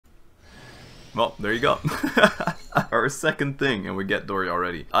Well, there you go. Our second thing, and we get Dori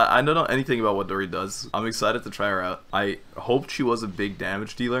already. I don't know anything about what Dori does. I'm excited to try her out. I hoped she was a big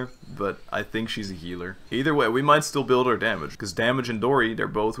damage dealer, but I think she's a healer. Either way, we might still build our damage, because damage and Dori, they're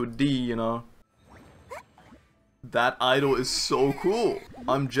both with D, you know. That idol is so cool.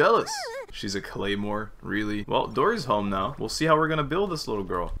 I'm jealous. She's a claymore, really. Well, Dori's home now. We'll see how we're gonna build this little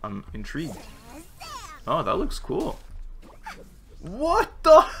girl. I'm intrigued. Oh, that looks cool. What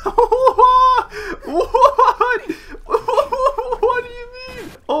the? What? What do you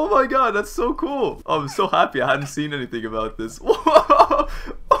mean? Oh my god, that's so cool. Oh, I'm so happy I hadn't seen anything about this.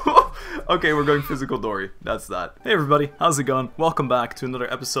 Okay, we're going physical Dori. That's that. Hey everybody, how's it going? Welcome back to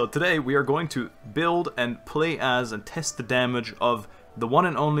another episode. Today we are going to build and play as and test the damage of the one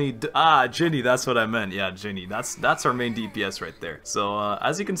and only Jinny. That's what I meant. Yeah, Jinny. That's our main DPS right there. So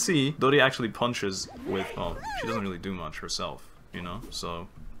as you can see, Dori actually punches with, well, she doesn't really do much herself, you know. So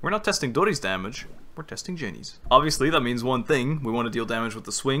we're not testing Dori's damage. We're testing Jinny's. Obviously, that means one thing. We want to deal damage with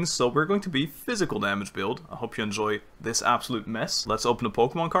the swings, so we're going to be physical damage build. I hope you enjoy this absolute mess. Let's open a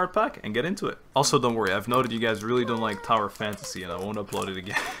Pokemon card pack and get into it. Also, don't worry. I've noted you guys really don't like Tower Fantasy, and I won't upload it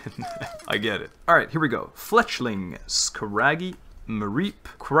again. I get it. All right, here we go. Fletchling, Scraggy, Mareep,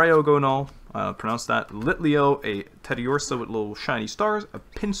 Cryogonal, pronounce that, Litleo, a Teddiursa with little shiny stars, a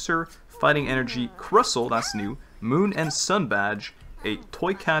Pinsir, Fighting Energy, Crustle, that's new, Moon and Sun Badge, a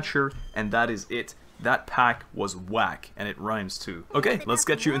Toy Catcher, and that is it. That pack was whack, and it rhymes too. Okay, let's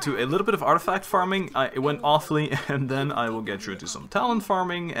get you into a little bit of artifact farming. It went awfully, and then I will get you into some talent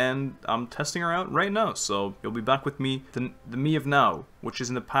farming, and I'm testing her out right now, so you'll be back with me, the me of now, which is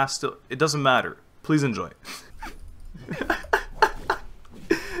in the past still. It doesn't matter. Please enjoy.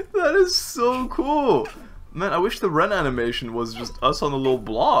 That is so cool! Man, I wish the run animation was just us on a little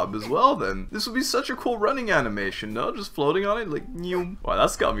blob as well then. This would be such a cool running animation, no? Just floating on it, like, new. Wow,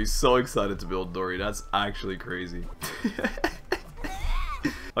 that's got me so excited to build Dori. That's actually crazy.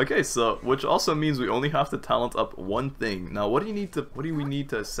 Okay, so, which also means we only have to talent up one thing. Now, what do we need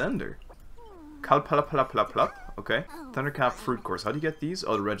to send her? Kalpalaplap. Okay. Thundercap Fruit Course. How do you get these?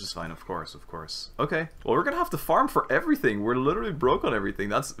 Oh, the Registine, of course. Okay. Well, we're gonna have to farm for everything. We're literally broke on everything.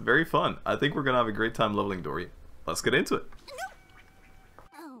 That's very fun. I think we're gonna have a great time leveling Dori. Let's get into it.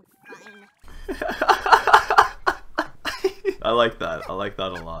 I like that. I like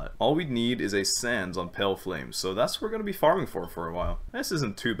that a lot. All we need is a Sands on Pale Flames, so that's what we're going to be farming for a while. This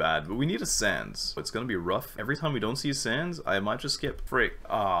isn't too bad, but we need a Sands. It's going to be rough. Every time we don't see a Sands, I might just skip. Frick.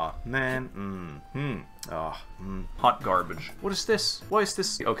 Ah, man. Hot garbage. What is this? Why is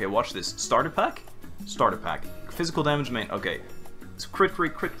this? Okay, watch this. Starter pack? Starter pack. Physical damage main. Okay. It's crit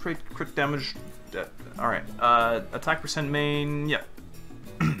damage. Alright. Attack percent main. Yeah.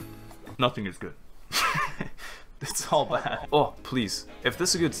 Nothing is good. It's all bad. Oh, please. If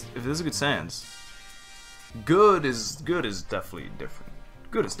this is a good Sands, good is definitely different.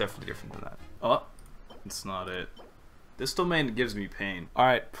 Good is definitely different than that. Oh, it's not it. This domain gives me pain. All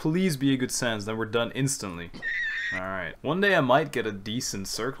right, please be a good Sands, then we're done instantly. All right. One day I might get a decent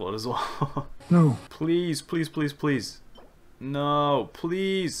circlet as well. No. Please. No,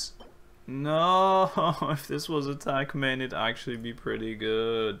 please. No. If this was attack main, it'd actually be pretty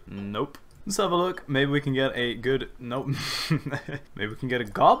good. Nope. Let's have a look. Maybe we can get a good... Nope. Maybe we can get a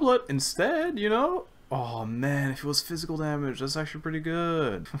goblet instead, you know? Oh man, if it was physical damage, that's actually pretty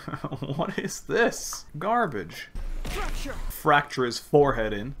good. What is this? Garbage. Fracture his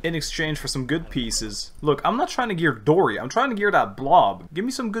forehead in exchange for some good pieces. Look, I'm not trying to gear Dori. I'm trying to gear that blob. Give me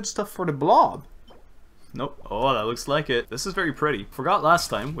some good stuff for the blob. Nope. Oh, that looks like it. This is very pretty. Forgot last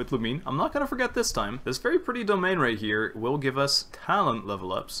time with Lumine. I'm not gonna forget this time. This very pretty domain right here will give us talent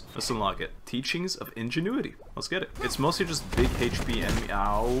level ups. Let's unlock it. Teachings of Ingenuity. Let's get it. It's mostly just big HP enemy.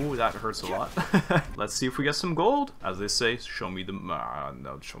 Ow, that hurts a lot. Let's see if we get some gold. As they say, show me the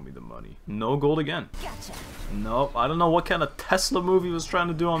no, show me the money. No gold again. Gotcha. Nope. I don't know what kind of Tesla movie was trying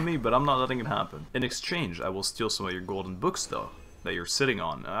to do on me, but I'm not letting it happen. In exchange, I will steal some of your golden books though that you're sitting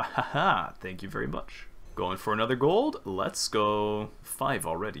on. Haha. Thank you very much. Going for another gold? Let's go. 5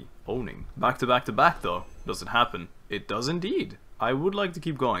 already. Owning. Back to back though. Does it happen? It does indeed. I would like to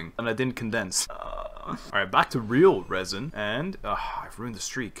keep going, and I didn't condense. Alright, back to real resin, and I've ruined the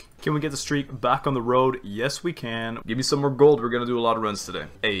streak. Can we get the streak back on the road? Yes, we can. Give me some more gold. We're gonna do a lot of runs today.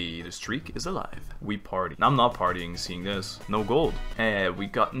 Hey, the streak is alive. We party. I'm not partying seeing this. No gold. Hey, we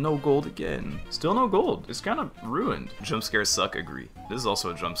got no gold again. Still no gold. It's kind of ruined. Jump scares suck, agree. This is also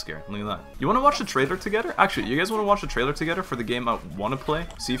a jump scare. Look at that. You want to watch the trailer together? Actually, you guys want to watch the trailer together for the game I want to play?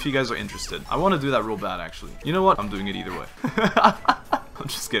 See if you guys are interested. I want to do that real bad, actually. You know what? I'm doing it either way. I'm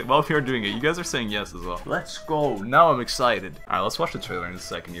just kidding. While we are doing it, you guys are saying yes as well. Let's go. Now I'm excited. Alright, let's watch the trailer in a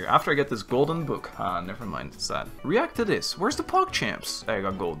second here. After I get this golden book. Never mind. It's sad. React to this. Where's the Pog Champs? Hey, I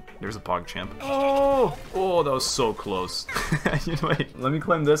got gold. There's a Pog Champ. Oh, that was so close. You know, wait, let me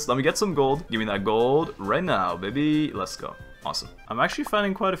claim this. Let me get some gold. Give me that gold right now, baby. Let's go. Awesome. I'm actually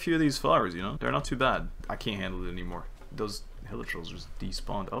finding quite a few of these flowers, you know? They're not too bad. I can't handle it anymore. Those hilichurls just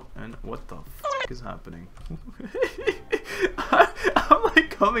despawned. Oh, and what the fuck is happening? I'm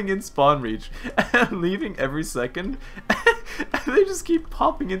like coming in spawn reach and leaving every second. And they just keep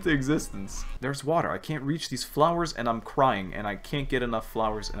popping into existence. There's water. I can't reach these flowers and I'm crying. And I can't get enough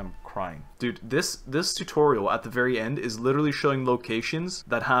flowers and I'm crying. Dude, this tutorial at the very end is literally showing locations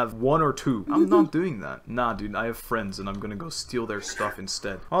that have 1 or 2. I'm not doing that. Nah, dude, I have friends and I'm gonna go steal their stuff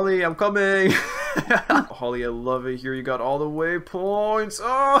instead. Holly, I'm coming! Holly, I love it here. You got all the waypoints.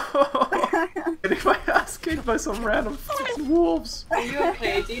 Oh! Getting my ass kicked by some random wolves. Are you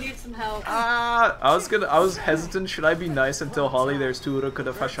okay? Do you need some help? I was hesitant. Should I be nice and tell Holly there's 2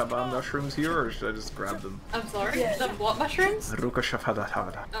 Rukadafashaba mushrooms here, or should I just grab them? I'm sorry? Yeah. The what mushrooms? Oh,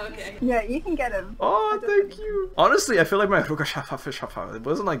 okay. Yeah, you can get him. Oh, thank you. Honestly, I feel like my it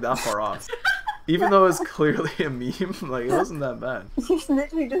wasn't like that far off. Even though it's clearly a meme, like it wasn't that bad. You're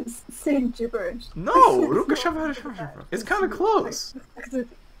literally just saying gibberish. No, it's kind of close.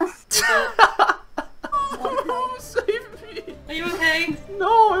 Oh, save me. Are you okay?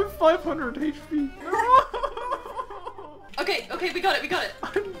 No, I'm 500 HP. Okay, we got it.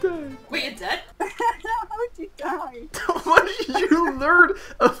 I'm dead. Wait, you're dead? How'd you die? What did you learn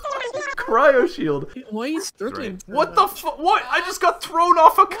a cryo shield? Why are you struggling? What the fuck? What? I just got thrown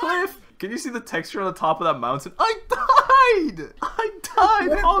off a cliff. Can you see the texture on the top of that mountain? I died!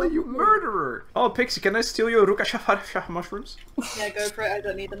 Holly, you murderer! Oh, Pixie, can I steal your Rukashafashah mushrooms? Yeah, go for it. I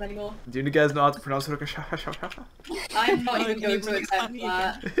don't need them anymore. Do you guys know how to pronounce Rukashafashah? I'm not even going to attempt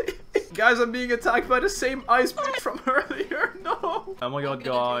that. Guys, I'm being attacked by the same ice bitch from earlier. No! Oh my god,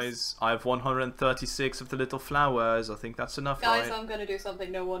 guys. I have 136 of the little flowers. I think that's enough, Guys, right? I'm gonna do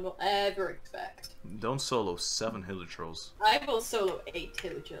something no one will ever expect. Don't solo 7 hilichurls. I will solo 8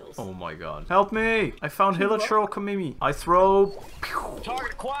 hilichurls. Oh my god. Help me! I found hilichurl Kamimi. I throw...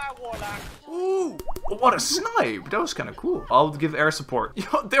 Target quiet, warlock. Ooh! What a snipe! That was kind of cool. I'll give air support.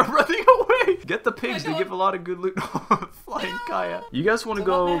 Yo, they're running away! Get the pigs, they give a lot of good loot. Flying Kaya. You guys want to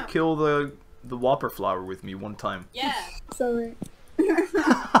go kill the Whopper flower with me one time? Yeah. Sorry.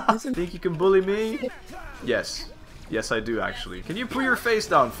 Think you can bully me? Yes. Yes, I do actually. Can you put your face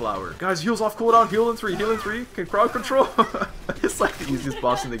down, flower? Guys, heals off cooldown. Heal in 3. Can crowd control. It's like the easiest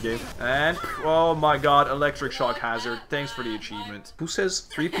boss in the game. And oh my god, electric shock hazard. Thanks for the achievement. Who says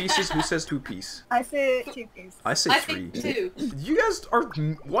 3 pieces? Who says 2 piece? I say 2 pieces. I say 3. I think 2. You guys are.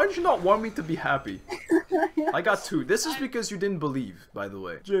 Why did you not want me to be happy? I got 2. This is because you didn't believe, by the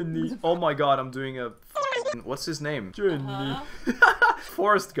way. Jihnney. Oh my god, I'm doing a. What's his name? Jihnney.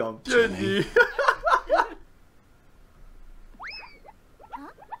 Forrest Gump. Jihnney.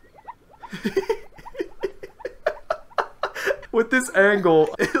 With this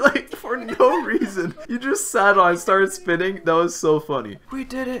angle, like for no reason, you just sat on and started spinning. That was so funny. We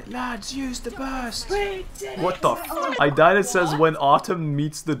did it, lads. Use the burst. We did What the f? I died. It says when autumn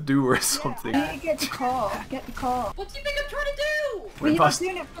meets the dew or something. You get the call. Get the call. What do you think I'm trying to do? Well, you're not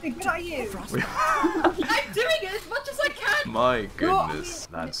doing it pretty good, are you? I'm doing it as much as I can. My goodness,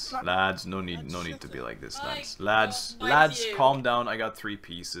 lads, no need to be like this, lads, calm down. I got 3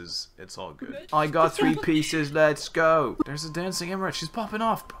 pieces. It's all good. I got 3 pieces. Let's go. There's a dancing emerald. She's popping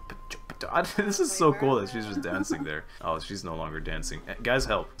off. This is so cool that she's just dancing there. Oh, she's no longer dancing. Guys,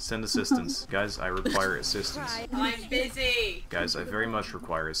 help. Send assistance. Guys, I require assistance. I'm busy. Guys, I very much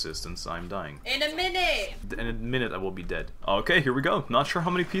require assistance. I'm dying. In a minute. In a minute, I will be dead. Okay, here we go. Not sure how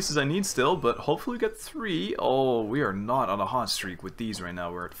many pieces I need still, but hopefully we get 3. Oh, we are not on a hot streak with these right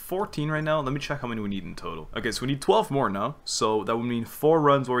now. We're at 14 right now. Let me check how many we need in total. Okay, so we need 12 more now. So that would mean 4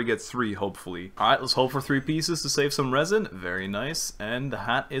 runs where we get 3, hopefully. Alright, let's hope for 3 pieces to save some resin. Very nice. And the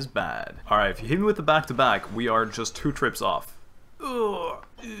hat is bad. Alright, if you hit me with the back-to-back, we are just 2 trips off. Ugh.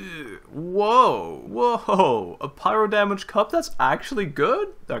 Whoa, a pyro damage cup? That's actually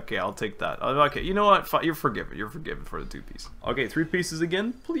good? Okay, I'll take that. Okay, you know what? You're forgiven for the 2 piece. Okay, 3 pieces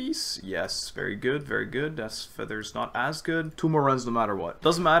again, please. Yes, very good, very good. That's feathers not as good. 2 more runs no matter what.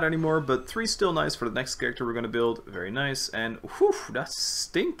 Doesn't matter anymore, but 3 still nice for the next character we're gonna build. Very nice, and whew, that's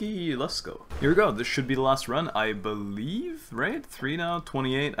stinky. Let's go. Here we go. This should be the last run, I believe, right? 3 now,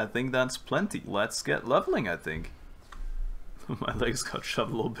 28. I think that's plenty. Let's get leveling, I think. My legs got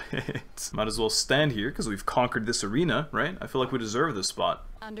shoved a little bit. Might as well stand here because we've conquered this arena, right? I feel like we deserve this spot.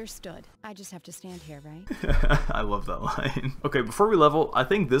 Understood. I just have to stand here, right? I love that line. Okay, before we level, I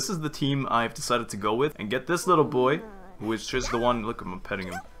think this is the team I've decided to go with and get this little boy, which is the one, look, I'm petting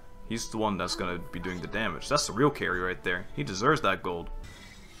him. He's the one that's gonna be doing the damage. That's the real carry right there. He deserves that gold.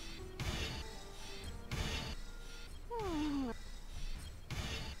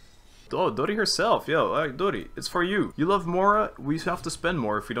 Oh, Dori herself. Yo, alright, Dori, it's for you. You love Mora, we have to spend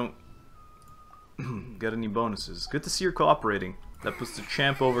more if we don't get any bonuses. Good to see you're cooperating. That puts the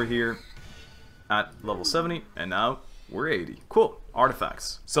champ over here at level 70, and now we're 80. Cool.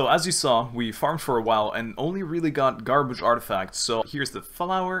 Artifacts. So as you saw, we farmed for a while and only really got garbage artifacts. So here's the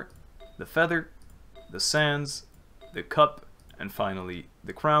flower, the feather, the sands, the cup, and finally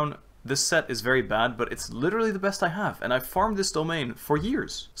the crown. This set is very bad, but it's literally the best I have, and I've farmed this domain for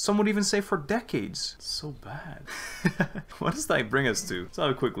years. Some would even say for decades. It's so bad. What does that bring us to? Let's have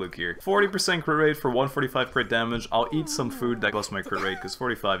a quick look here. 40% crit rate for 145 crit damage. I'll eat some food that plus my crit rate, because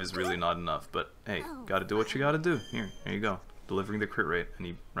 45 is really not enough, but hey, gotta do what you gotta do. Here you go. Delivering the crit rate, and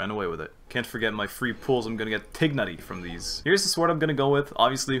he ran away with it. Can't forget my free pulls. I'm gonna get Tignutty from these. Here's the sword I'm gonna go with.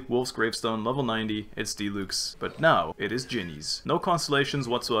 Obviously, Wolf's Gravestone, level 90. It's Deluxe. But now, it is Jinny's. No constellations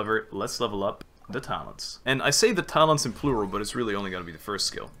whatsoever. Let's level up the talents. And I say the talents in plural, but it's really only gonna be the first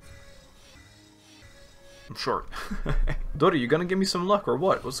skill. I'm short. Dori, you gonna give me some luck or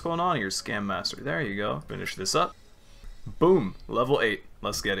what? What's going on here, Scam Master? There you go. Finish this up. Boom! Level 8.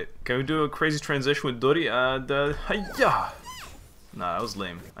 Let's get it. Can we do a crazy transition with Dori? Hiya! Nah, that was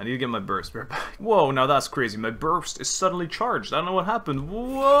lame. I need to get my burst. Whoa, now that's crazy. My burst is suddenly charged. I don't know what happened.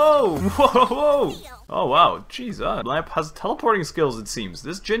 Whoa! Whoa! Oh, wow. Jeez, Lamp has teleporting skills, it seems.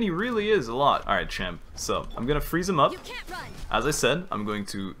 This Genie really is a lot. Alright, champ. So, I'm gonna freeze him up. As I said, I'm going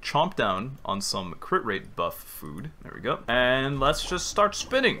to chomp down on some crit rate buff food. There we go. And let's just start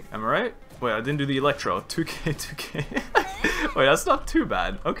spinning. Am I right? Wait, I didn't do the electro. 2k, 2k. Wait, that's not too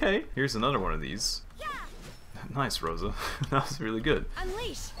bad. Okay, here's another one of these. Nice, Rosa. That was really good.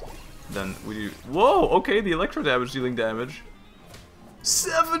 Unleash. Then we do... Whoa! Okay, the electro damage dealing damage.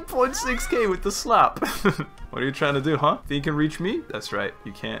 7.6k with the slap. What are you trying to do, huh? Think you can reach me? That's right.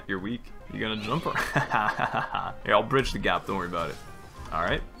 You can't. You're weak. You're gonna jump? Here, I'll bridge the gap. Don't worry about it.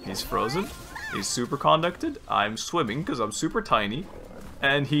 Alright. He's frozen. He's super conducted. I'm swimming because I'm super tiny.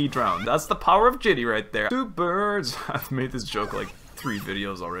 And he drowned. That's the power of Jinny right there. 2 birds. I've made this joke like 3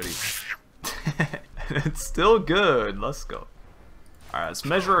 videos already. It's still good. Let's go. Alright, let's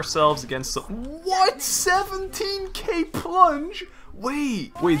measure ourselves against some... What? 17k plunge?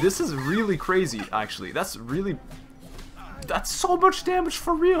 Wait, this is really crazy, actually. That's so much damage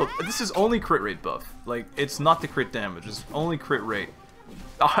for real. This is only crit rate buff. Like, it's not the crit damage. It's only crit rate.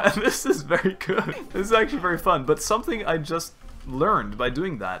 This is very good. This is actually very fun. But something I just learned by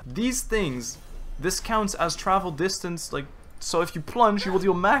doing that. These things, this counts as travel distance, like... So if you plunge, you will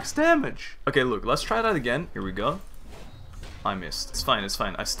deal max damage. Okay, look, let's try that again. Here we go. I missed. It's fine, it's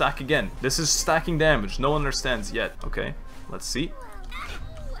fine. I stack again. This is stacking damage. No one understands yet. Okay, let's see.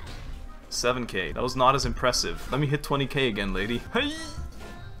 7k. That was not as impressive. Let me hit 20k again, lady. Hey!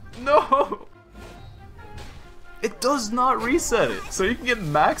 No! It does not reset it. So you can get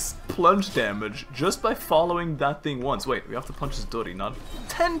max plunge damage just by following that thing once. Wait, we have to punch his Dori, not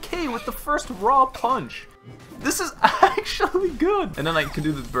 10k with the first raw punch. This is actually good. And then I can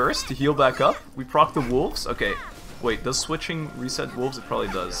do the burst to heal back up. We proc the wolves. Okay. Wait, does switching reset wolves? It probably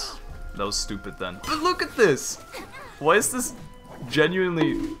does. That was stupid then. But look at this. Why is this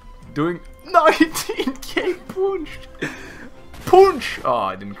genuinely doing 19k punch? Punch! Oh,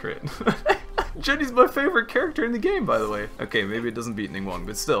 I didn't crit. Jenny's my favorite character in the game, by the way. Okay, maybe it doesn't beat Ningguang,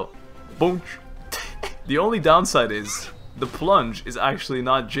 but still. Punch. The only downside is the plunge is actually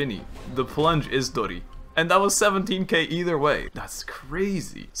not Jinny. The plunge is Dori. And that was 17k either way. That's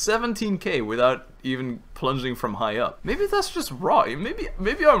crazy. 17k without even plunging from high up. Maybe that's just raw.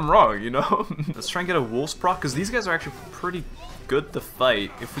 Maybe I'm wrong, you know? Let's try and get a wolf's proc, because these guys are actually pretty good to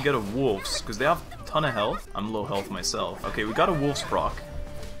fight if we get a wolf's, because they have a ton of health. I'm low health myself. Okay, we got a wolf's proc.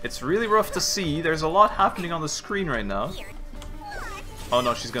 It's really rough to see. There's a lot happening on the screen right now. Oh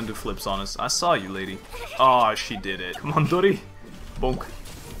no, she's gonna do flips on us. I saw you, lady. Oh, she did it. Come on, Dori. Bonk.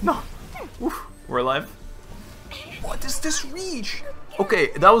 No. Oof. We're alive. What is this reach?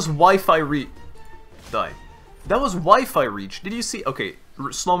 Okay, that was Wi-Fi reach. Die. That was Wi-Fi reach. Did you see? Okay,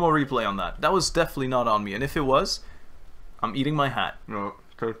 slow-mo replay on that. That was definitely not on me. And if it was, I'm eating my hat. No,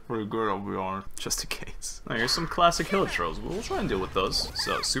 that's pretty good, I'll be honest. Just in case. Now, here's some classic hill trolls. We'll try and deal with those.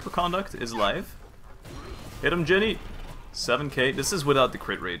 So, Superconduct is live. Hit him, Jenny. 7k. This is without the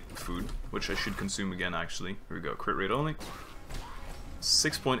crit rate food, which I should consume again, actually. Here we go. Crit rate only.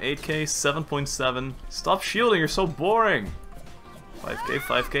 6.8k, 7.7. Stop shielding, you're so boring. 5k,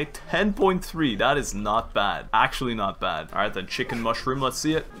 5k, 10.3. That is not bad. Actually not bad. Alright then, chicken mushroom, let's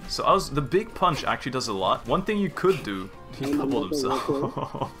see it. So the big punch actually does a lot. One thing you could do, he doubled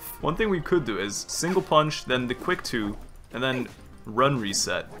himself. One thing we could do is single punch, then the quick 2, and then run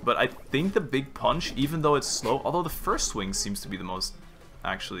reset. But I think the big punch, even though it's slow, although the first swing seems to be the most...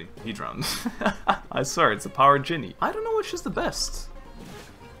 Actually, he drowned. I swear, it's a power Jinny. I don't know which is the best.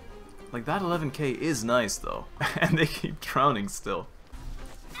 Like, that 11k is nice, though. And they keep drowning still.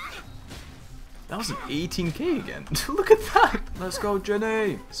 That was an 18k again. Look at that! Let's go,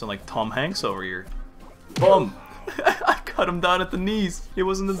 Jihnney! Sound like Tom Hanks over here. Boom! I cut him down at the knees. He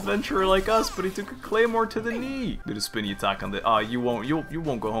was an adventurer like us, but he took a claymore to the knee. Did a spinny attack on the... Ah, you won't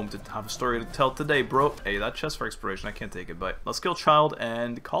go home to have a story to tell today, bro. Hey, that chest for exploration, I can't take it, but let's kill child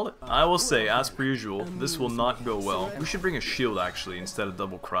and call it. I will say, as per usual, this will not go well. We should bring a shield, actually, instead of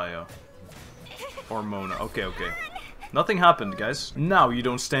double cryo. Or Mona. Okay, okay. Nothing happened, guys. Now you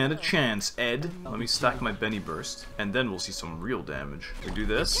don't stand a chance, Ed. Let me stack my Benny Burst, and then we'll see some real damage. We do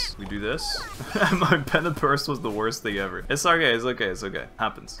this. We do this. My Benny Burst was the worst thing ever. It's okay, it's okay, it's okay.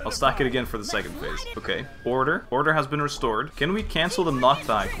 Happens. I'll stack it again for the second phase. Okay. Order. Order has been restored. Can we cancel the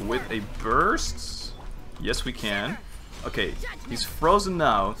knockback with a burst? Yes, we can. Okay. He's frozen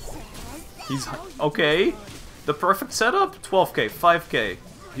now. He's... Okay. The perfect setup? 12k, 5k.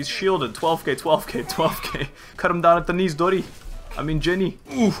 He's shielded. 12k, 12k, 12k. Cut him down at the knees, dori. I mean, Jinny.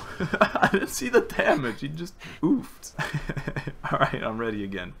 Ooh. I didn't see the damage. He just oofed. Alright, I'm ready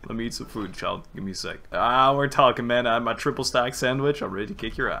again. Let me eat some food, child. Give me a sec. Ah, we're talking, man. I had my triple stack sandwich. I'm ready to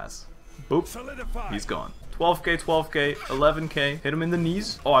kick your ass. Boop. He's gone. 12k, 12k, 11k. Hit him in the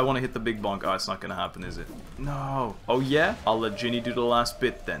knees. Oh, I want to hit the big bonk. Oh, it's not going to happen, is it? No. Oh, yeah? I'll let Jinny do the last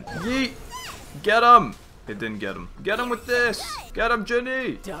bit then. Yeet. Get him. It didn't get him. Get him with this! Get him,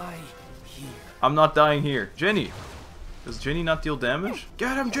 Jinny! Die here. I'm not dying here. Jinny! Does Jinny not deal damage?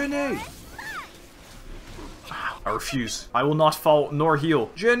 Get him, Jinny! I refuse. I will not fall nor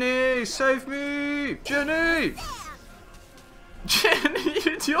heal. Jinny! Save me! Jinny! Jinny!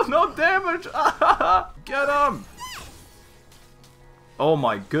 You deal no damage! Get him! Oh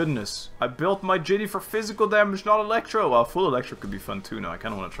my goodness. I built my Jinny for physical damage, not electro. Well, full electro could be fun too now. I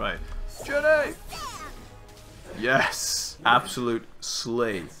kind of want to try it. Jinny! Yes! Absolute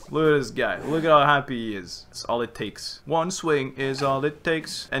slay. Look at this guy. Look at how happy he is. That's all it takes. One swing is all it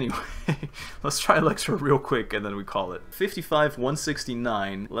takes. Anyway, let's try Electro real quick and then we call it. 55,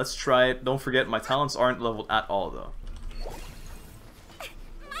 169. Let's try it. Don't forget, my talents aren't leveled at all, though.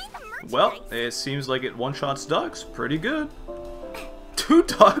 Well, it seems like it one-shots ducks. Pretty good. 2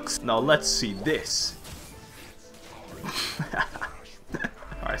 ducks? Now let's see this.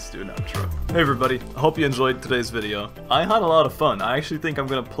 Alright, let's do an outro. Hey everybody, I hope you enjoyed today's video. I had a lot of fun. I actually think I'm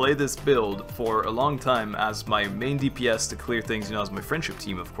gonna play this build for a long time as my main DPS to clear things, you know, as my friendship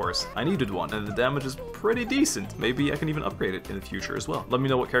team, of course. I needed one, and the damage is pretty decent. Maybe I can even upgrade it in the future as well. Let me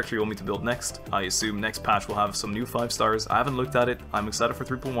know what character you want me to build next. I assume next patch will have some new 5 stars. I haven't looked at it. I'm excited for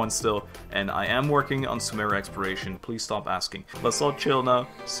 3.1 still, and I am working on Sumeru exploration. Please stop asking. Let's all chill now.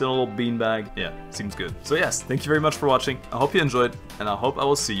 Sit in a little beanbag. Yeah, seems good. So yes, thank you very much for watching. I hope you enjoyed, and I hope I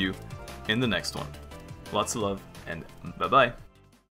will see you in the next one. Lots of love, and bye-bye.